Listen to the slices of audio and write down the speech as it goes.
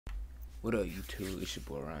What up, YouTube? It's your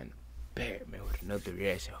boy Ryan back, man, with another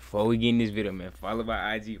reaction. Before we get in this video, man, follow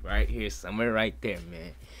my IG right here, somewhere right there,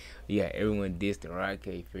 man. Yeah, everyone diss the Rock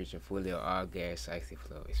K featuring Foolio, all gas, Shiesty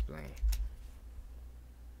flow. Explain.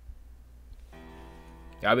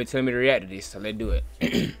 Y'all been telling me to react to this, so let's do it.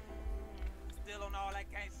 Still on all that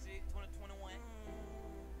gang shit, 2021.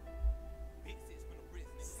 Big six from the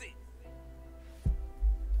bricks, nigga.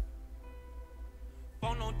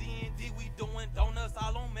 Phone on D&D, we doing donuts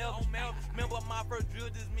all on milk. Remember my first drill,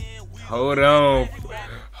 this man, we Hold on,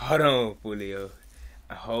 Foolio.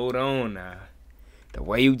 Hold on now. The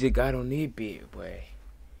way you just got on this bit, boy,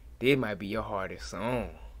 this might be your hardest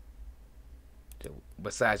song.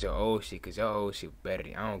 Besides your old shit, cause your old shit better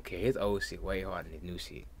than, I don't care. His old shit way harder than his new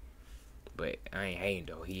shit. But I ain't hating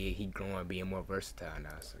though. He growing, being more versatile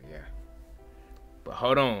now, so yeah. But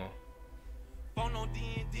hold on. Phone on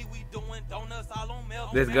D&D, we doing donuts all on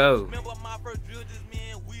milk. Let's go. Remember my first drill, this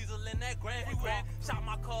man Weasel in that grand. Shot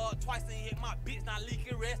my car twice and hit my bitch, not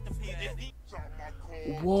leaking, rest in peace.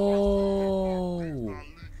 Whoa.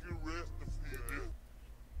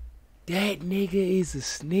 That nigga is a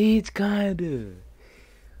snitch, kinda.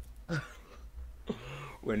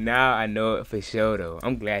 Well, now I know it for sure, though.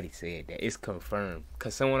 I'm glad he said that. It's confirmed.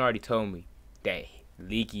 Because someone already told me that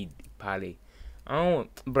Leaky probably...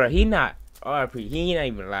 Bro, he not... RP, he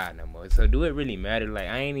ain't even lying no more. So, do it really matter? Like,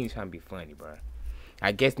 I ain't even trying to be funny, bro.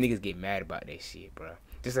 I guess niggas get mad about that shit, bro.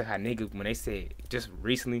 Just like how niggas, when they said, just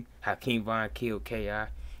recently, how King Von killed K.I.,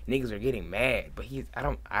 niggas are getting mad. But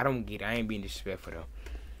I don't get it. I ain't being disrespectful, though.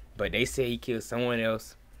 But they say he killed someone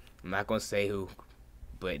else. I'm not going to say who.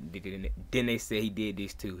 But then they say he did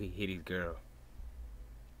this too. He hit his girl.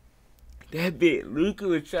 That bitch, Luca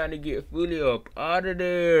was trying to get Foolio up out of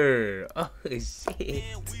there. Oh, shit.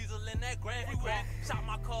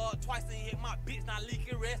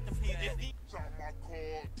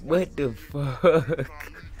 What the fuck?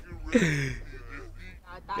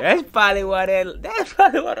 That's probably why that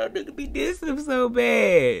nigga be dissing him so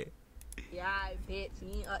bad. Yeah, bitch.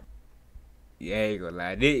 Yeah, I ain't gonna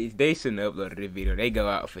lie. They shouldn't have uploaded this video. They go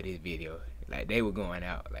out for this video. Like, they were going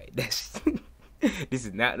out. Like, that's... This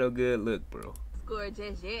is not no good look, bro. Score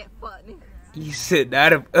just yet, fuck nigga. You should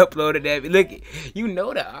not have uploaded that. Look, you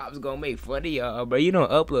know the ops gonna make fun of y'all, bro. You don't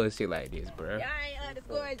upload shit like this, bro. Y'all ain't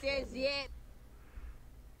underscore just yet.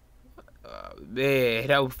 Man,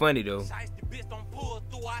 that was funny, though.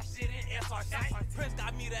 Prince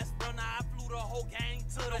got me that sprung, I flew the whole gang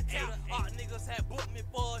to the air. Our niggas had booked me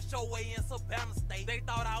for a show way in Savannah State. They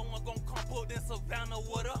thought I wasn't gonna come put in Savannah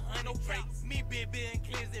with 100 crates. Me, Big and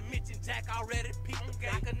Clears and Mitch and Jack already peeped.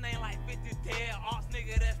 Got a name like 50 dead ops,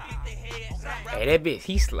 nigga that's 50 heads. Hey, that bitch,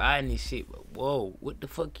 he sliding this shit, but whoa, what the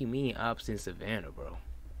fuck you mean ops in Savannah, bro?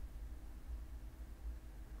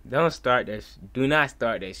 Don't start that. Do not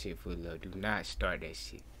start that shit, Foolio. Do not start that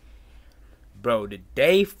shit, bro. The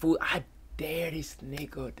day I dare this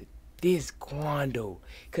nigga to diss Quando,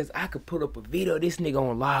 cause I could put up a video of this nigga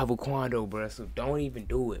on live with Quando, bro. So don't even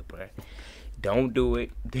do it, bro. Don't do it.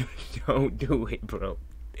 Don't do it, bro.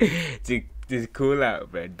 Just cool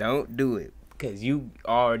out, bro. Don't do it, cause you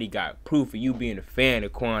already got proof of you being a fan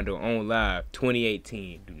of Quando on live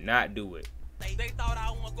 2018. Do not do it. They thought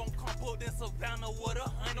I wasn't gonna come put in Savannah with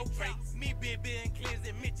 100 crates. Me, Big and Clears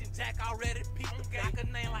and Mitch and Jack already peeped. Got a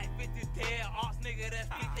name like 50 dead ops, nigga that's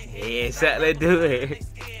 50 heads. Yeah, shot, let's do it. They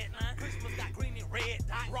scared, nah. Christmas got green and red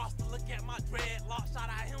dot. Ross to look at my dreadlocks. Shot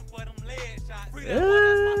at him for them lead shots.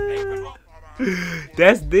 That's my favorite.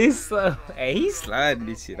 That's this song. Hey, he sliding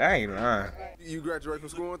this shit. I ain't lying. You graduate from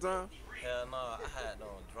school on time? Hell no, I had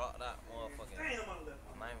dropped that motherfucking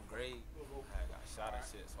 9th grade. I got shot and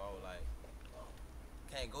shit, so I was like,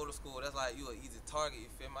 can't go to school. That's like you an easy target, you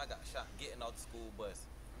feel me? I got shot getting off the school bus.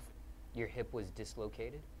 Your hip was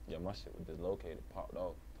dislocated? Yeah, my shit was dislocated, popped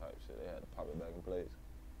off type shit. They had to pop it back in place.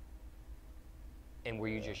 And were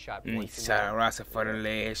you just shot? Shot Ross for the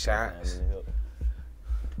leg shots.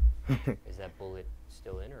 Is that bullet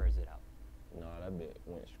still in or is it out? Nah, that bit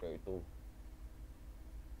went straight through.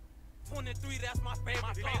 23, that's my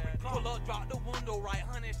favorite. Pull up, drop the window right,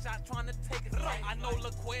 100 shots trying to take it. I know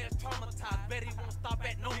LaQuez traumatized, bet he won't stop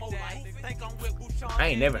at no more life. Think I'm with Bouchon. I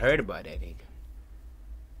ain't never heard about that nigga.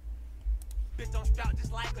 Bitch don't strap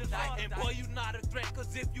just like a knife. And boy, you not a threat,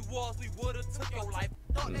 cause if you was, we would've took your life.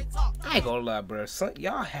 I ain't gonna lie, bro.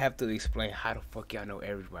 Y'all have to explain how the fuck y'all know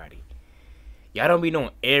everybody. Y'all don't be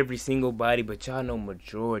knowing every single body, but y'all know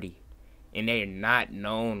majority. And they're not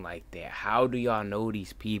known like that. How do y'all know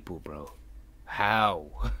these people, bro? How?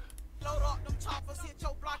 Load up them choppers, hit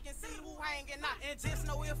your block and see who hanging out. And just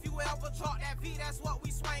know if you ever drop that beat, that's what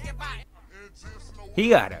we swinging by.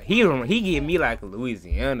 He give me like a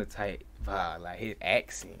Louisiana type vibe, like his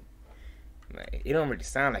accent. Like, it don't really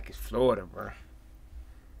sound like it's Florida, bro.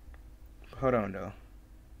 Hold on though.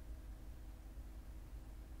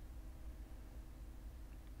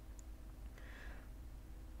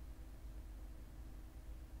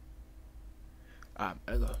 Alright,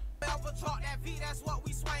 let's go. Ever talk that V, that's what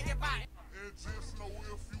we swinging by. And just know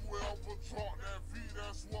if you ever talk that V,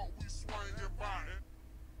 that's what we swinging by.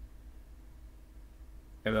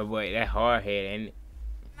 Hey, my boy, that hard head, ain't it?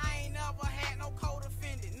 I ain't never had no code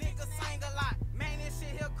offended. Niggas sang a lot. Man, this shit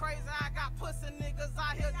here crazy. I got pussy niggas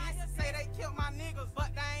out here dissing. Say they killed my niggas,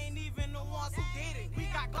 but they ain't even the ones who did it. We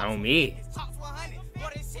got On me. Talks 100. Boy,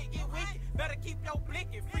 this shit get wicked. Better keep your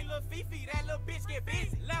blinking. Free little Fifi, that little bitch get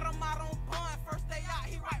busy. Let him out on bun. First day out,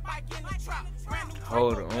 he right back in the trap.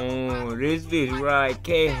 Hold on, this bitch right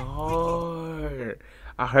K hard.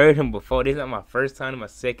 I heard him before. This is not my first time. My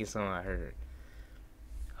second song I heard.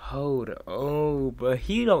 Hold on, bro.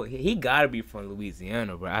 He gotta be from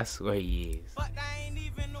Louisiana, bro. I swear he is. But they ain't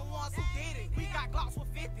even the ones who did it. We got Glocks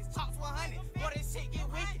with 50s, talks 100. Boy, this shit get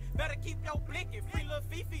wicked. Better keep your blinking. Free little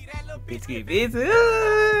Fifi, that little bitch Bitch get busy.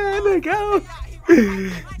 Let's go.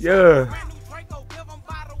 Yeah.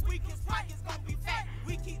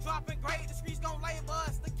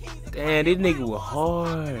 Damn, this nigga was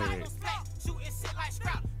hard.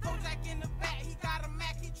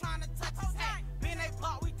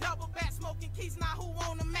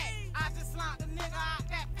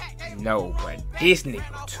 No, but this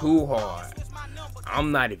nigga too hard.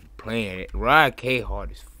 I'm not even playing it. Rod K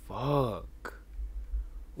hard as fuck.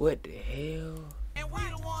 What the hell? And we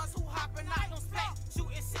the ones who hopping out them stacks,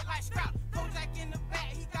 shooting shit like scrap. Kojak in the back,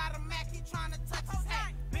 he got a Mac, he trying to touch his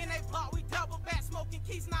hat. Been they block, we double back, smoking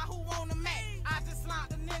keys, now who on the Mac? I just locked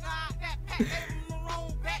the nigga out that pack, gave him the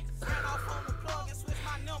wrong back. Ran off on the plug and switched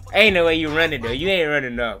my number. Ain't no way you running though. You ain't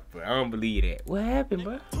running up, bro. I don't believe that. What happened,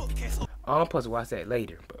 bro? Oh, I'm supposed to watch that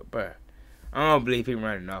later, but bro, I don't believe he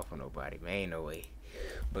running off on nobody, man. Ain't no way.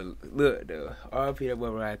 But look though, RP that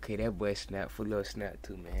boy Rod K, that boy snap, Foolio snap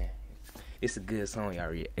too, man. It's a good song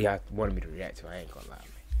y'all wanted me to react to. I ain't gonna lie,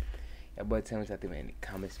 man. Y'all boy tell me something, man, in the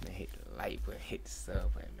comments, man. Hit the like button, hit the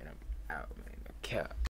sub button, man. I'm out, man. No cap.